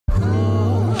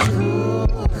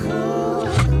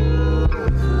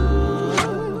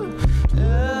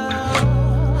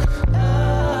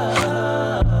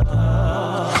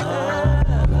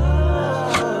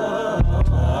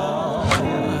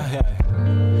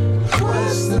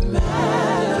What's the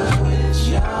matter with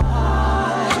your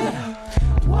heart?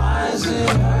 Why does it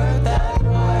hurt that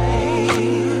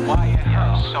way? Why it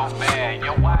hurts so bad?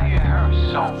 Yo, why it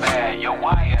hurts so bad? Yo,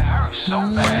 why it hurts so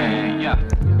bad? Yeah.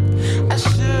 I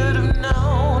should have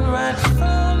known right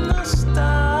from the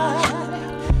start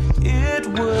it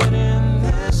would end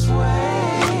this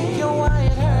way. Yo, why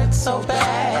it hurts so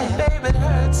bad? Baby, it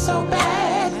hurts so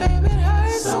bad. Baby, it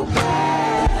hurts so bad.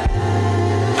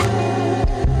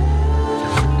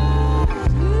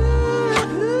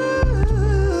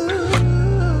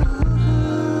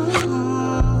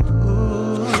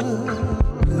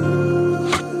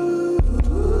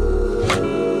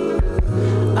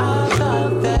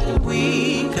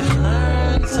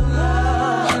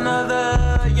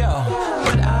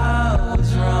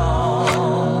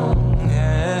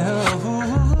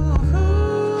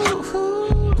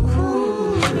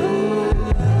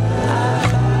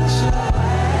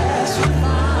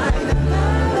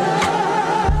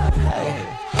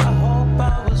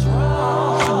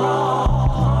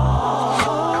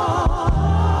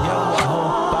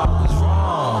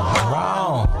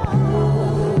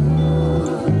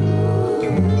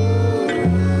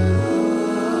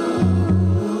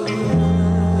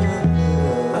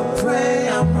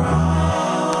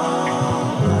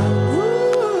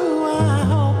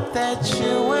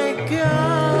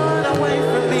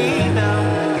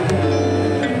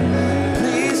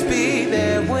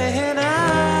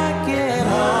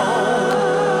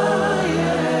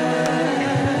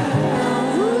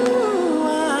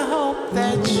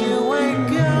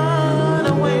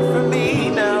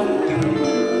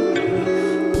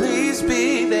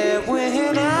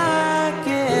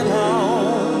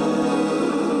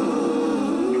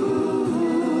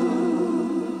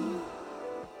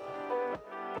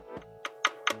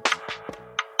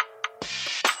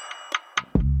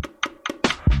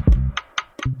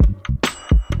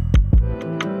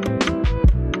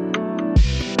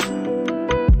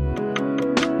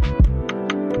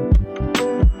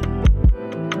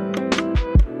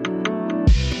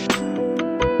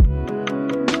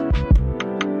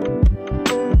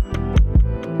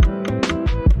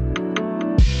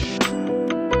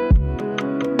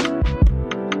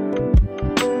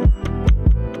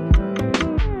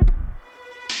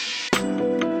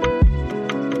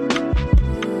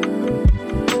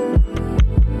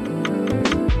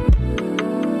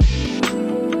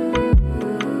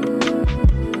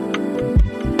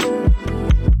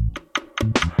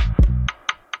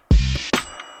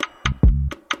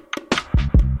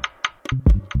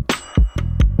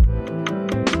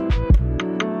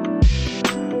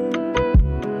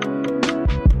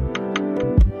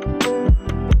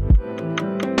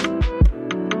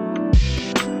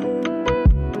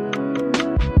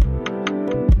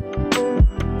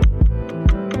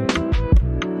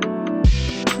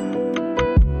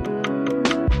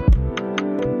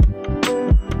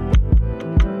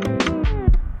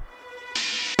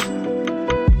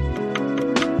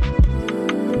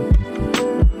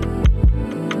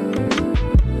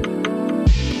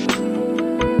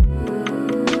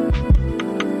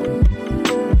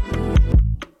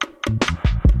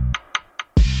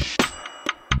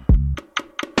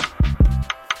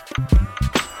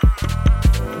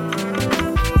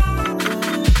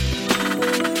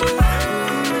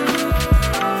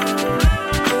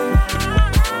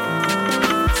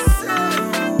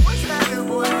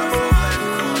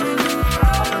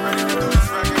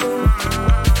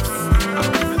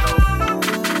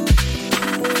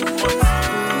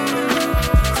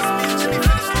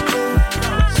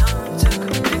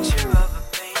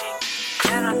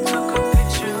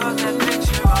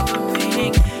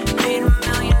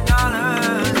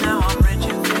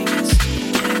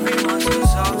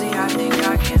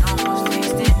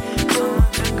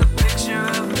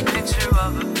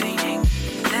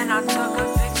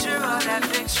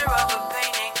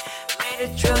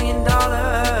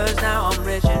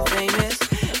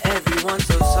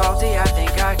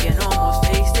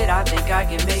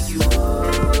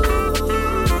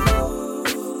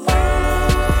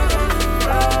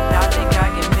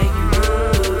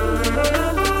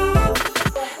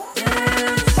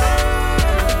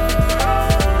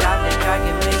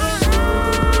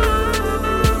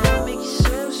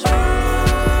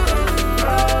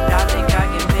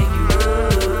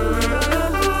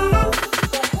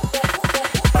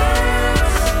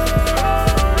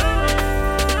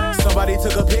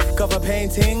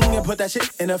 That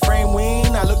shit in a frame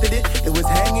ween. I looked at it, it was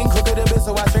hanging crooked a bit,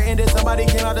 so I straightened it. Somebody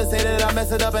came out to say that I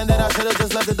messed it up and that I should've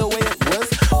just left it the way it was.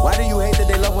 Why do you hate that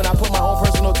they love when I put my own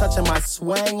personal touch and my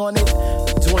swang on it?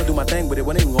 Just wanna do my thing, but it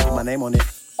wasn't even gonna be my name on it.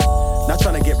 Not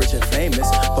trying to get rich and famous,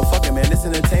 but fuck it, man, this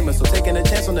entertainment. So taking a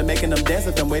chance on them, making them dance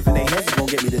if them waving their hands is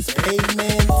gonna get me this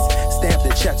payment. Stamp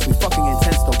the checks, we fucking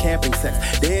intense, no camping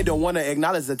sex. They don't wanna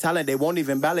acknowledge the talent, they won't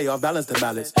even ballet or balance the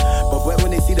balance. But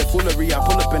when they see the foolery, I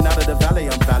pull up and out of the valley,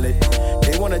 I'm valid.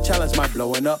 They wanna challenge my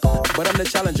blowing up, but I'm the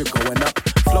challenger going up.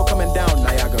 Flow coming down,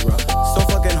 Niagara. So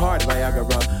fucking hard,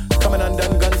 Viagra. Coming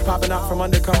undone, guns popping out from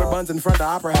undercover buns in front of the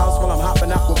opera house while I'm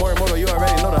hopping out with Morimoto. You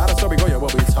already know how the story go, yeah,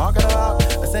 what we talking about?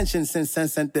 Ascension since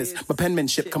sense sent this. My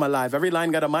penmanship come alive. Every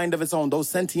line got a mind of its own. Those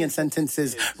sentient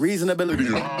sentences. Reasonability.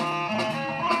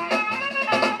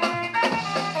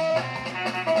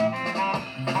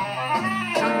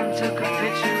 Some took a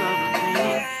picture of a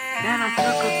painting. Then I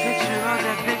took a picture of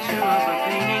that picture of a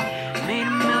painting. Made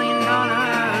 $1 million,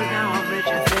 now I'm rich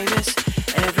and famous.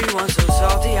 Everyone's so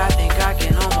salty, I think I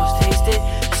can almost taste it.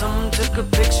 Someone took a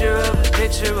picture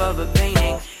of a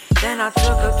painting. Then I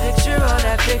took a picture of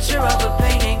that picture of a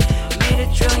painting. Made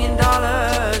 $1 trillion,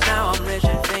 now I'm rich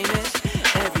and famous.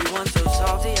 Everyone's so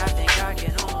salty, I think I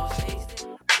can almost taste it.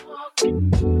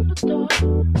 Walking through the door,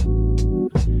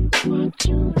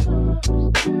 watching lovers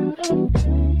do their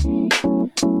thing.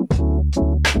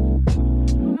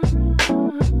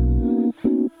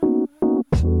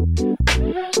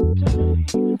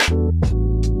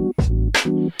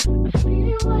 I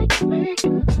feel like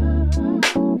making love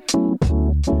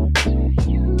to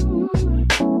you.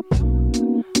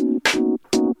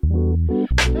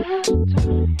 Last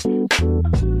time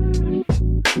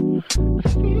I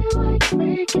feel like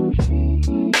making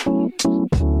dreams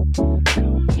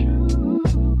come true.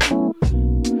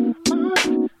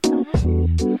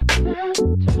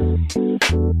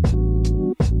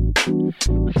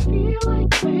 I feel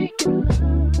like making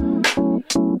love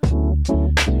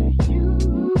to you.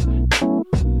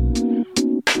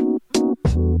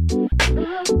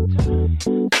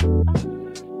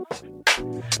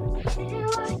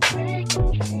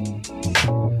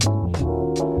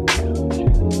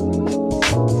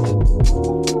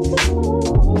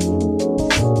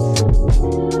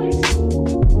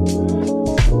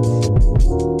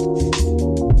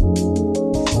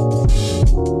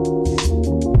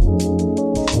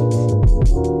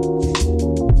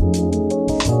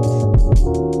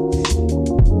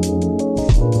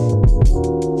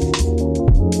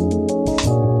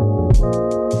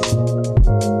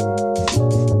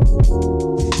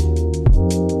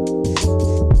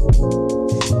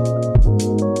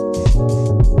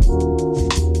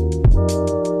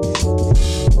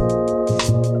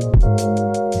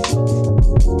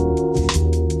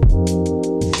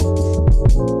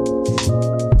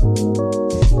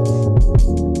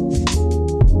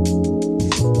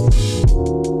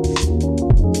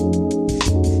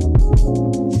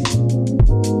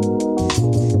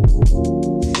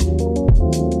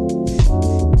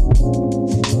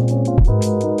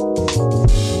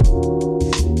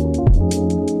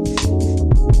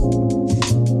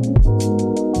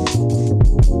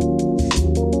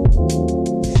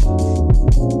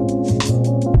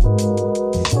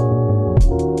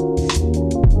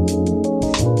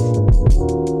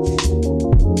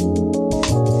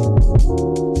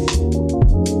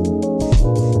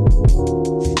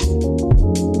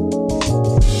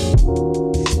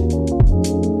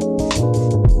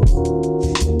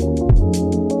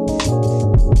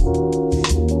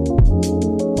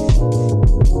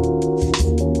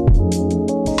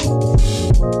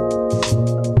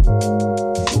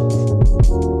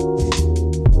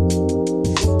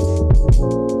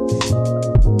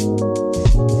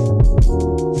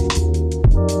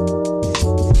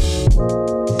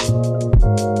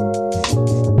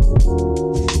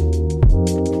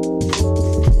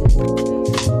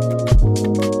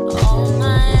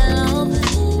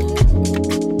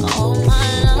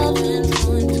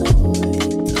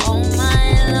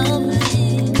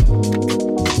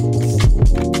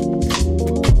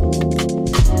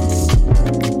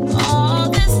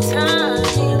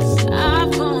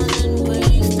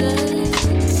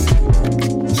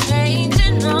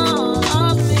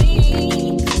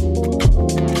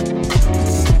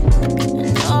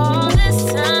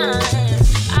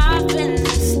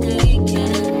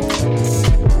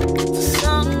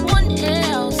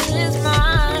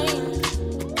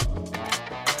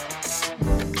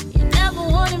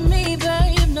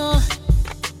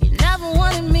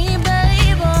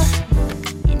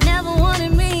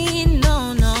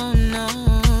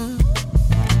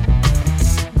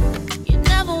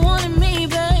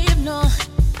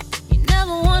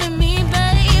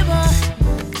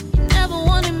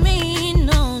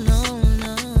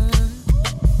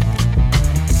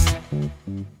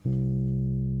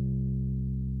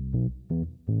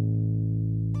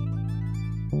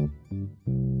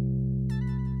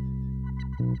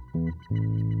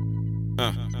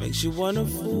 Makes you wanna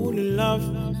fall in love.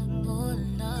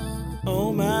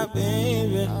 Oh my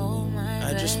baby,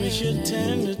 I just miss your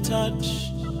tender touch.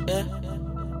 Yeah.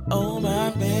 Oh my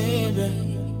baby,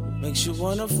 makes you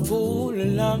wanna fall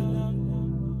in love.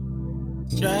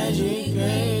 Drives you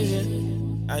crazy.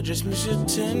 I just miss your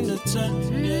tender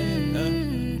touch.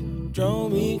 Yeah.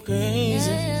 Drove me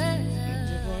crazy.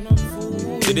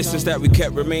 The distance that we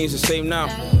kept remains the same now.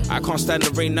 I can't stand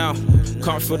the rain now.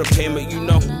 Can't feel the pain, but you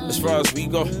know, as far as we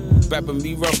go, back when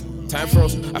we roll, time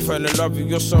froze. I fell in love with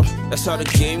your soul. That's how the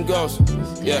game goes.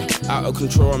 Yeah, out of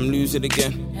control, I'm losing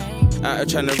again. Out of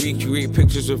trying to recreate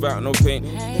pictures without no paint.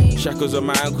 Shackles on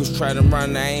my ankles, try to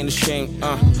run, I ain't ashamed.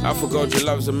 I forgot your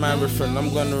love's a marathon,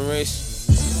 I'm gonna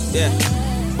race. Yeah,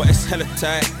 but it's hella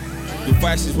tight. Your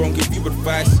vices won't give you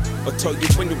advice or tell you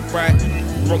when you're right.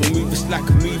 Wrong move, it's like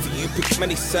a movie, you pick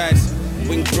many sides.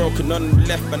 Wing broken on the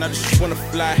left and I just wanna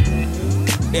fly.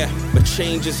 Yeah, but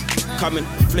change is coming,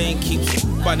 flame keeps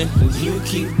running and you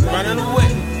keep running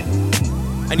away.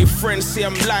 And your friends say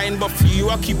I'm lying, but for you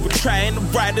I keep on trying to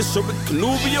ride it so it can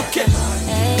all be okay.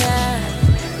 Hey, yeah,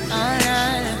 oh, no,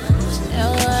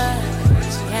 yeah.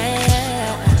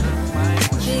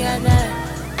 She got that,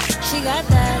 she got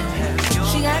that,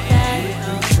 she got that.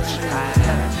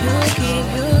 You keep,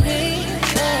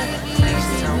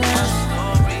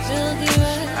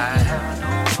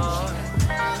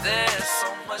 There's so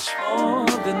much more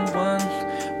than one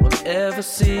will ever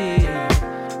see.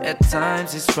 At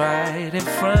times it's right in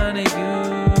front of you.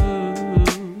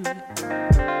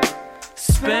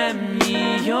 Spare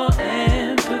me your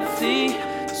empathy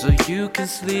so you can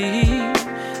sleep.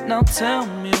 Now tell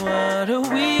me, what are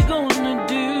we gonna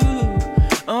do?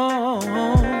 Oh,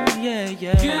 yeah,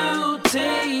 yeah. You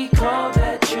take all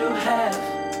that you have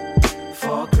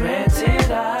for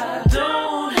granted. I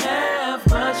don't have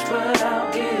much, but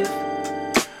I'll give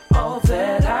all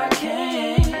that I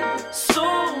can. So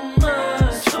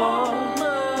much for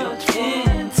your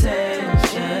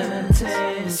intention.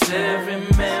 It's every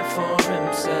man for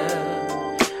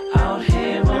himself out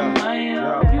here on my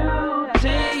own. You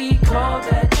take all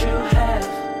that you have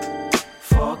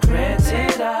for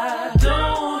granted. I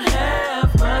don't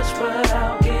have much, but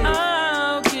I'll give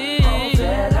all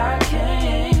that I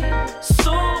can.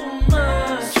 So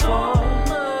much for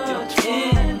your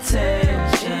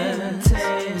intention.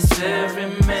 It's every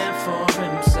man for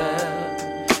himself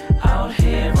out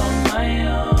here on my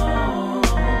own.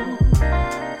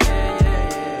 Yeah.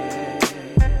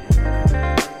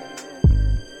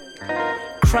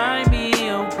 Cry me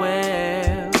a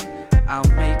well,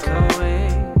 I'll make a way.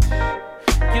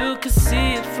 You can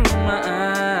see it through my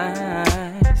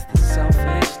eyes, the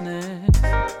selfishness.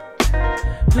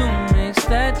 Who makes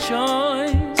that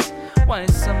choice? Why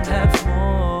some have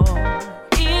more,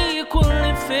 equal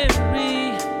and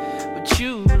fairy, but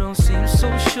you don't seem so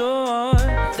sure.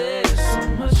 There's so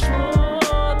much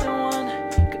more than one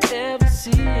could ever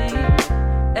see.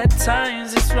 At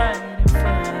times it's right in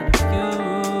front of you.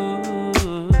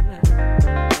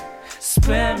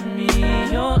 Spare me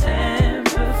your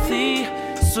empathy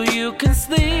so you can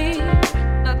sleep.